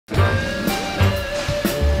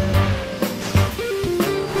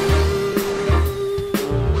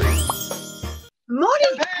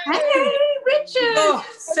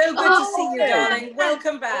So good to see you, darling.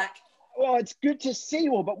 Welcome back. Well, it's good to see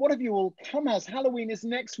you all, but what have you all come as? Halloween is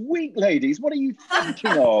next week, ladies. What are you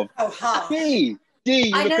thinking of? Oh, harsh. Dee,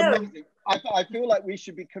 you look amazing. I feel like we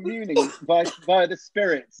should be communing via the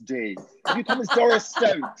spirits, Dee. Have you come as Doris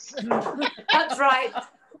Stokes? That's right.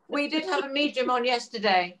 We did have a medium on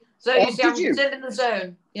yesterday. So you see, I'm still in the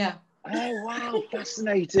zone. Yeah. Oh, wow.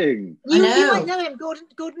 Fascinating. You might know him,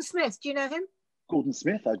 Gordon Smith. Do you know him? Gordon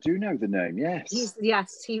Smith, I do know the name, yes.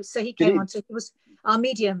 He came on. So he was our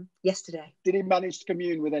medium yesterday. Did he manage to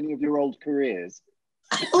commune with any of your old careers?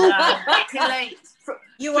 Too late.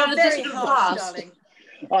 You are very harsh, darling.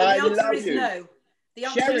 I the answer love is you. no. The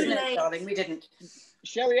answer is no, darling. We didn't.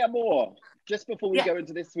 Sherry Amore, just before we go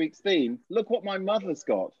into this week's theme, look what my mother's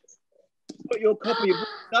got. Got your copy of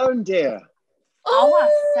Stone, dear.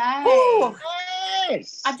 Oh,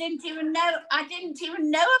 Yes. I didn't even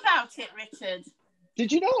know about it, Richard.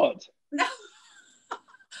 Did you not? No.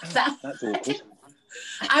 That's awkward.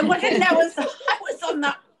 I wouldn't know I was on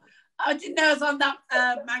that. I didn't know I was on that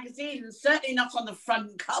magazine, and certainly not on the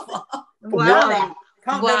front cover. Wow. Wow.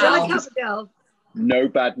 Cover girl. No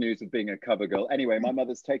bad news of being a cover girl. Anyway, my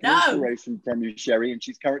mother's taken inspiration from you, Sherry, and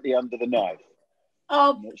she's currently under the knife.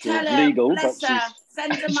 Oh, tell her, legal, bless her.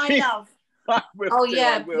 Send her my love.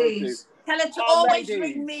 Please. Tell her to always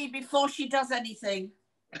ring me before she does anything.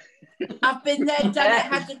 I've been there, done it,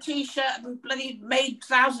 had the T-shirt and bloody made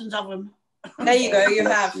thousands of them. There you go, you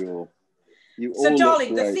have. So,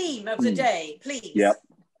 darling, the theme of the day, please. Yep.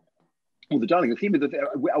 Well, the theme of the day,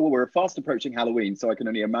 we're fast approaching Halloween, so I can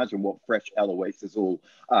only imagine what fresh hell awaits us all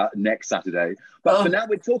next Saturday. But for now,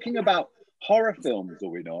 we're talking about horror films, are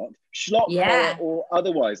we not? Schlock horror or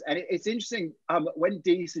otherwise. And it's interesting, when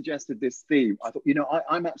Dee suggested this theme, I thought,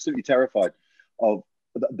 I'm absolutely terrified of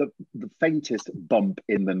the faintest bump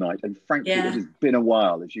in the night. And frankly, it has been a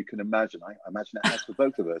while, as you can imagine. I imagine it has for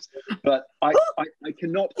both of us. But I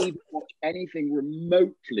cannot even watch anything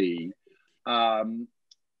remotely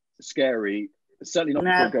scary, certainly not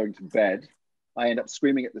before going to bed. I end up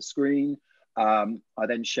screaming at the screen. I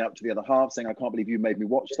then shout to the other half saying, I can't believe you made me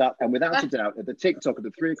watch that. And without a doubt, at the tick-tock of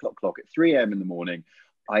the 3 o'clock clock at 3 a.m. in the morning,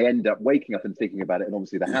 I end up waking up and thinking about it. And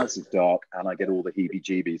obviously the house is dark and I get all the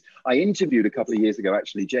heebie-jeebies. I interviewed a couple of years ago,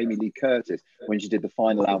 actually, Jamie Lee Curtis, when she did the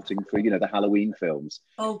final outing for, the Halloween films.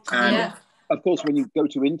 Oh, and of course, when you go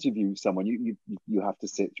to interview someone, you have to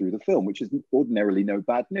sit through the film, which is ordinarily no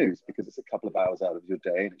bad news because it's a couple of hours out of your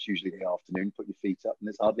day and it's usually in the afternoon. Put your feet up and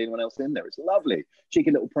there's hardly anyone else in there. It's lovely,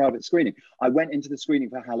 cheeky little private screening. I went into the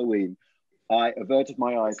screening for Halloween. I averted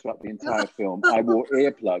my eyes throughout the entire film. I wore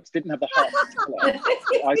earplugs, didn't have the heart to tell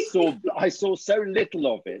her. I saw so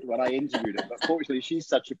little of it when I interviewed her, but fortunately she's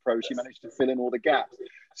such a pro, she managed to fill in all the gaps.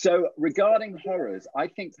 So regarding horrors, I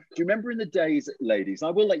think, do you remember in the days, ladies,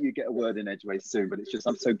 I will let you get a word in edgeways soon, but it's just,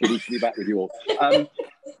 I'm so giddy to be back with you all.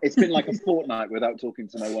 It's been like a fortnight without talking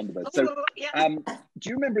to my Wonderbirds. So do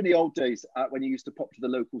you remember in the old days when you used to pop to the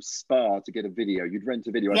local spa to get a video? You'd rent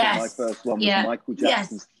a video. I think my first one was Michael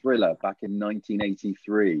Jackson's Thriller back in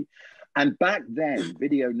 1983. And back then,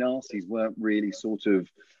 video nasties weren't really sort of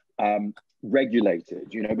regulated,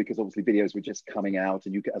 because obviously videos were just coming out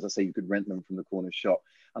and as I say, you could rent them from the corner shop.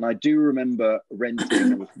 And I do remember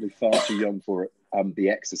renting, I was probably far too young for it, The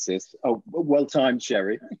Exorcist. Oh, well timed,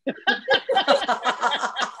 Sherry.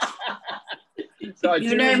 So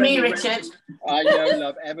you know me, Richard. I know,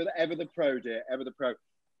 love. Ever the pro, dear. Ever the pro.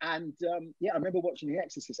 And I remember watching The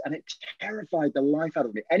Exorcist and it terrified the life out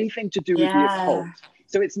of me. Anything to do with the occult.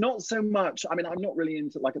 So it's not so much, I'm not really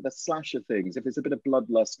into like the slasher things. If there's a bit of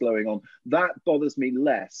bloodlust going on, that bothers me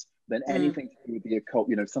less than anything to do with the occult,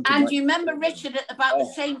 something And like, you remember, Richard, at about the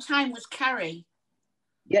same time was Carrie.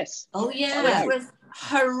 Yes. Oh, yeah. It was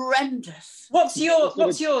horrendous. What's yours?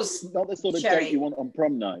 Not the sort of Sherry? date you want on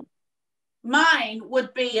prom night. Mine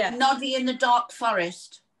would be Noddy in the Dark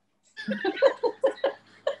Forest.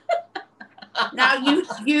 Now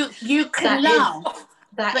you can laugh,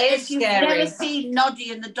 but if you've scary. never seen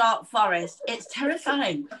Noddy in the Dark Forest, it's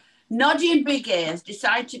terrifying. Noddy and Big Ears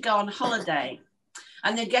decide to go on holiday,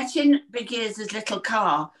 and they get in Big Ears' little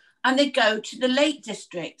car, and they go to the Lake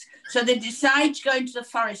District. So they decide to go into the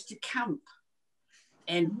forest to camp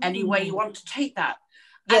in any way you want to take that.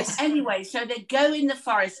 Yes. And anyway, so they go in the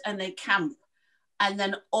forest and they camp, and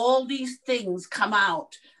then all these things come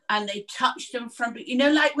out. And they touch them from,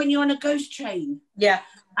 like when you're on a ghost train. Yeah.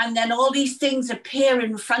 And then all these things appear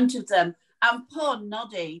in front of them. And poor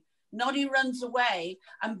Noddy runs away.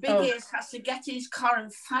 And Big Ears has to get in his car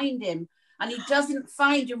and find him. And he doesn't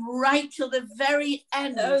find him right till the very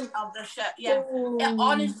end of the show. Yeah.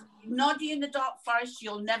 Noddy in the Dark Forest,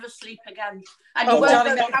 you'll never sleep again. And Oh, you won't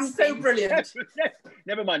darling, go that's so camping. brilliant.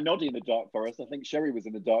 Never mind Noddy in the Dark Forest. I think Sherry was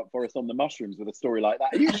in the Dark Forest on the mushrooms with a story like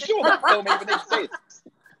that. Are you sure that film even exists?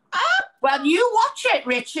 Well, you watch it,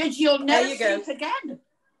 Richard. You'll never you go. sleep again.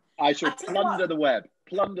 I shall I tell you plunder what. the web.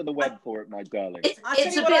 Plunder the web for it, my darling. I tell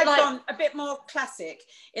It's you a what, bit I've like gone a bit more classic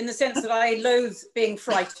in the sense that I loathe being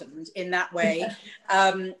frightened in that way.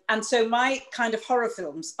 And so my kind of horror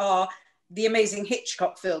films are the amazing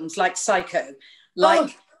Hitchcock films like Psycho,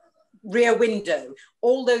 like Rear Window,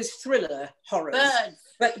 all those thriller horrors. Birds.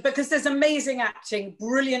 But because there's amazing acting,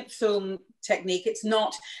 brilliant film technique. It's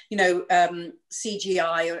not,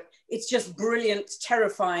 CGI, or it's just brilliant,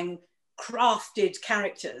 terrifying, crafted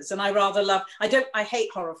characters. And I rather love, I hate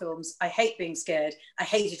horror films. I hate being scared. I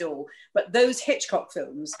hate it all. But those Hitchcock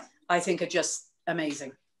films, I think, are just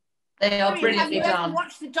amazing. They are Have brilliantly you ever done.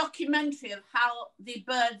 watched the documentary of how the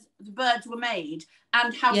birds were made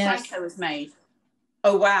and how Yes. Psycho was made?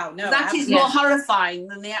 Oh, wow. No, That is Yeah. more horrifying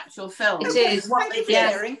than the actual film. It is. Thank you for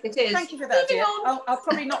Yes, sharing. it is. Thank you for that, dear. Moving on. I'll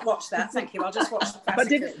probably not watch that. Thank you. I'll just watch the classic But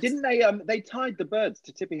films. didn't they tied the birds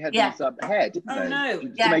to Tippy Hedren's hair, didn't Oh, they? no.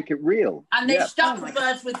 To Yeah. make it real. And they Yeah. stuck Oh, the my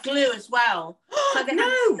birds with glue as well. So they,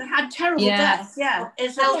 No. they had terrible Yeah. deaths. Yeah,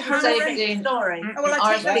 it's a Health and horrific safety. story. Oh, well,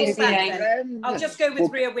 I take that all back RSPCA. then. I'll just go with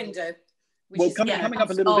Rear Window. Which Well, is, coming up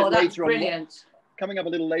a little Oh, bit that's later on. brilliant. Coming up a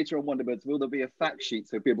little later on Wonderbirds, will there be a fact sheet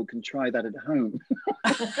so people can try that at home?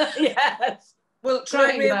 Yes. well, try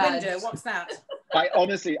Throwing Rear birds. Window. What's that? I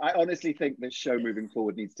honestly think this show moving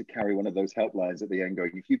forward needs to carry one of those helplines at the end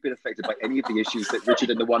going, if you've been affected by any of the issues that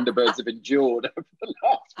Richard and the Wonderbirds have endured over the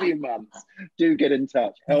last few months, do get in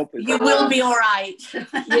touch. Help us. You will be all right.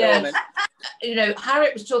 Yes.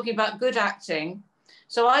 Harriet was talking about good acting.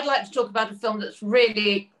 So I'd like to talk about a film that's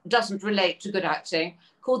really doesn't relate to good acting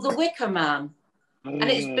called The Wicker Man. And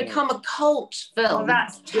it's become a cult film. Oh,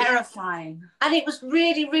 that's terrifying. And it was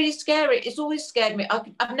really, really scary. It's always scared me.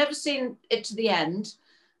 I've never seen it to the end.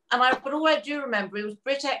 But all I do remember, it was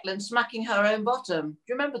Britt Ekland smacking her own bottom. Do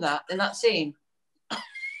you remember that in that scene?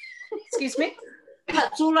 Excuse me?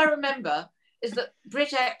 That's all I remember, is that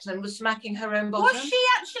Britt Ekland was smacking her own bottom. Was she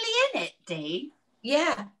actually in it, Dee?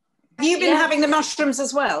 Yeah. You've been having the mushrooms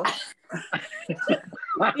as well.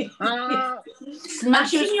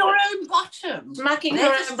 Smashing your own bottom. Smacking her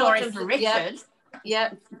There's a own story bottom. for Richard.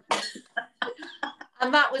 Yeah.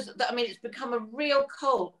 And that was, it's become a real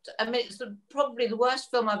cult. I mean, it's probably the worst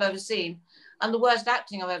film I've ever seen and the worst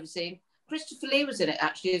acting I've ever seen. Christopher Lee was in it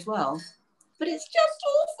actually as well. But it's just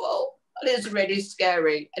awful. And it's really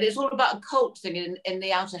scary. And it's all about a cult thing in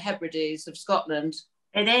the Outer Hebrides of Scotland.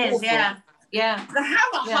 It is, Awful. yeah. Yeah. The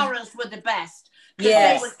Hammer horrors were the best.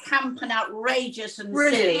 Yes. They were camp and outrageous and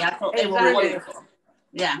Brilliant. silly. I thought they were Exactly. wonderful.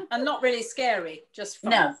 Yeah. And not really scary, just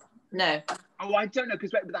fun. No. Oh, I don't know,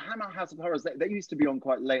 because the Hammer House of Horrors, they used to be on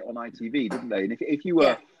quite late on ITV, didn't they? And if you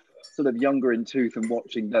were sort of younger in tooth and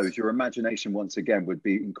watching those, your imagination, once again, would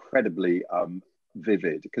be incredibly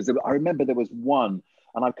vivid. Because I remember there was one,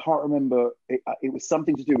 and I can't remember, it was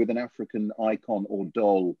something to do with an African icon or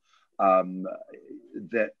doll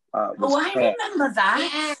that was I remember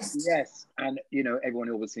that. Yes, and everyone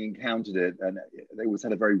obviously encountered it, and they always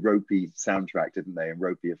had a very ropey soundtrack, didn't they, and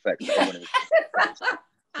ropey effects.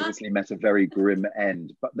 Obviously met a very grim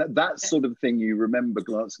end, but that sort of thing you remember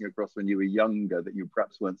glancing across when you were younger that you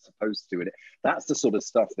perhaps weren't supposed to, and that's the sort of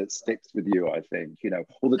stuff that sticks with you, I think.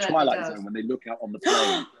 Or the Twilight Zone when they look out on the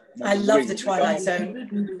plane. I love the Twilight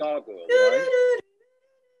Zone. Gargoyle, right?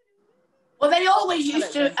 Well, they always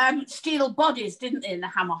used to steal bodies, didn't they, in the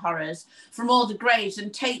Hammer horrors, from all the graves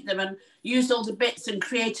and take them and use all the bits and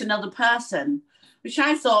create another person, which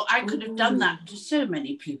I thought I could have done that to so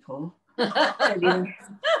many people. The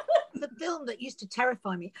film that used to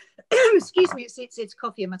terrify me, excuse me, it's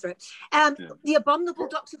coffee in my throat. The Abominable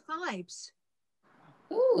Dr. Phibes.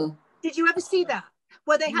 Ooh. Did you ever see that?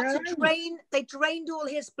 Where they had to they drained all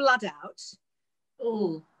his blood out.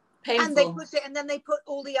 Ooh. Painful. And they put it, and then they put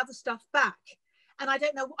all the other stuff back. And I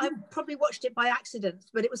don't know, I probably watched it by accident,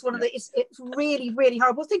 but it was one of the, it's really, really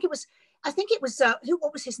horrible. I think it was,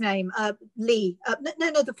 what was his name? Lee.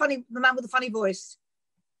 No, the man with the funny voice.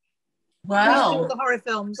 Wow. All the horror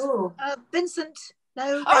films. Vincent.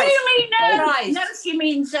 No. Oh, you mean Price. no? She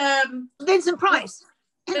means Vincent Price.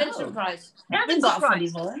 Vincent Price. He hasn't got a funny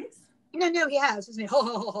voice. No, he has, isn't he? Ho,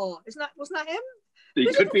 ho, ho, ho. Wasn't that him?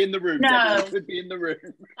 He could be in the room, No. Debbie. He could be in the room.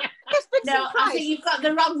 Yes, Vincent No, Price. I think you've got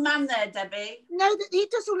the wrong man there, Debbie. No, he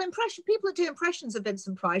does all impressions. People that do impressions of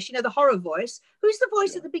Vincent Price. The horror voice. Who's the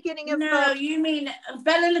voice at the beginning of? No, you mean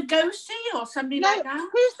Bela Lugosi or somebody like that?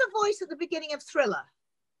 Who's the voice at the beginning of Thriller?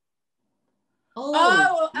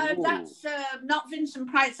 Oh, Ooh. that's not Vincent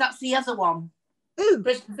Price. That's the other one. Ooh.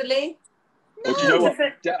 Christopher Lee. Well, do you know what?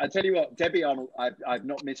 I tell you what, Debbie Arnold, I've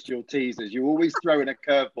not missed your teasers. You always throw in a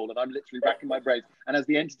curveball, and I'm literally racking my brains. And as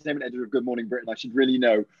the entertainment editor of Good Morning Britain, I should really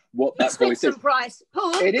know what that It's voice is. Vincent Price.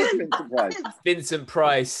 Paul. It is Vincent Price. Vincent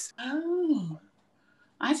Price. Oh,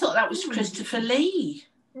 I thought that was Christopher Lee.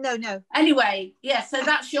 No. Anyway, yeah, so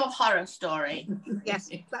that's your horror story. Yes,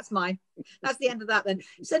 that's mine. That's the end of that then.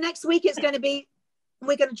 So next week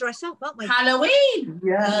we're going to dress up, aren't we? Halloween.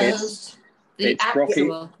 Yes. It's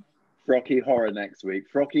Frocky Horror next week.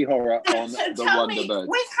 Frocky Horror on So the tell me, Wonderbirds.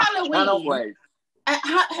 with Halloween, Cannot wait.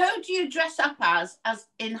 who do you dress up as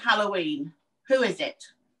in Halloween? Who is it?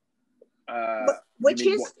 Which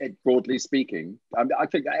you mean is? broadly speaking, I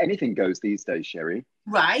think anything goes these days, Sherry.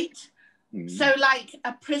 Right. Hmm. So like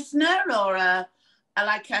a prisoner or a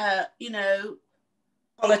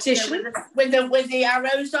Politician. with the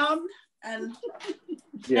arrows on and.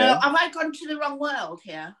 Yeah. Have I gone to the wrong world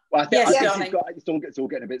here? Well, I think, Yes, I think darling. it's all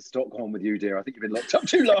getting a bit Stockholm with you, dear. I think you've been locked up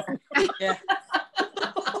too long. Yeah.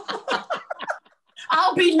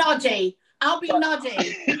 I'll be noddy.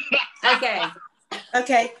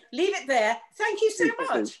 Okay. Leave it there. Thank you so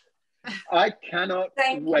much. I cannot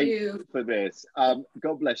Thank wait you. for this.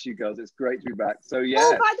 God bless you, girls. It's great to be back. So, yeah.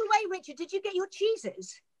 Oh, by the way, Richard, did you get your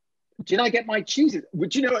cheeses? Did I get my cheeses?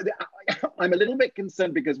 Would you know, I'm a little bit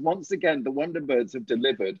concerned because once again, the Wonderbirds have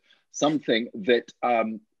delivered something that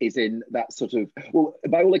is in that sort of, well,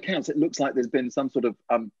 by all accounts, it looks like there's been some sort of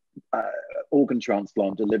organ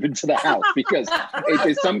transplant delivered to the house because it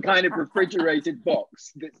is some kind of refrigerated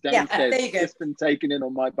box that's downstairs there you go. just been taken in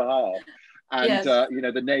on my behalf. And, Yes.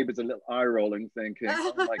 the neighbours are a little eye-rolling thinking,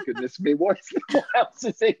 oh my goodness me, what else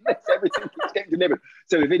is in this? Everything keeps getting delivered.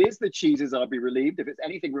 So if it is the cheeses, I'll be relieved. If it's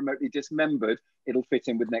anything remotely dismembered, it'll fit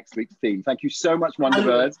in with next week's theme. Thank you so much,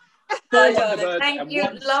 Wonderbirds. Bye, Wonderbirds, darling. Thank and you.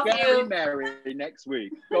 one Love scary you. Mary next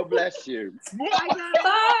week. God bless you. Bye, guys.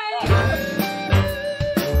 Bye.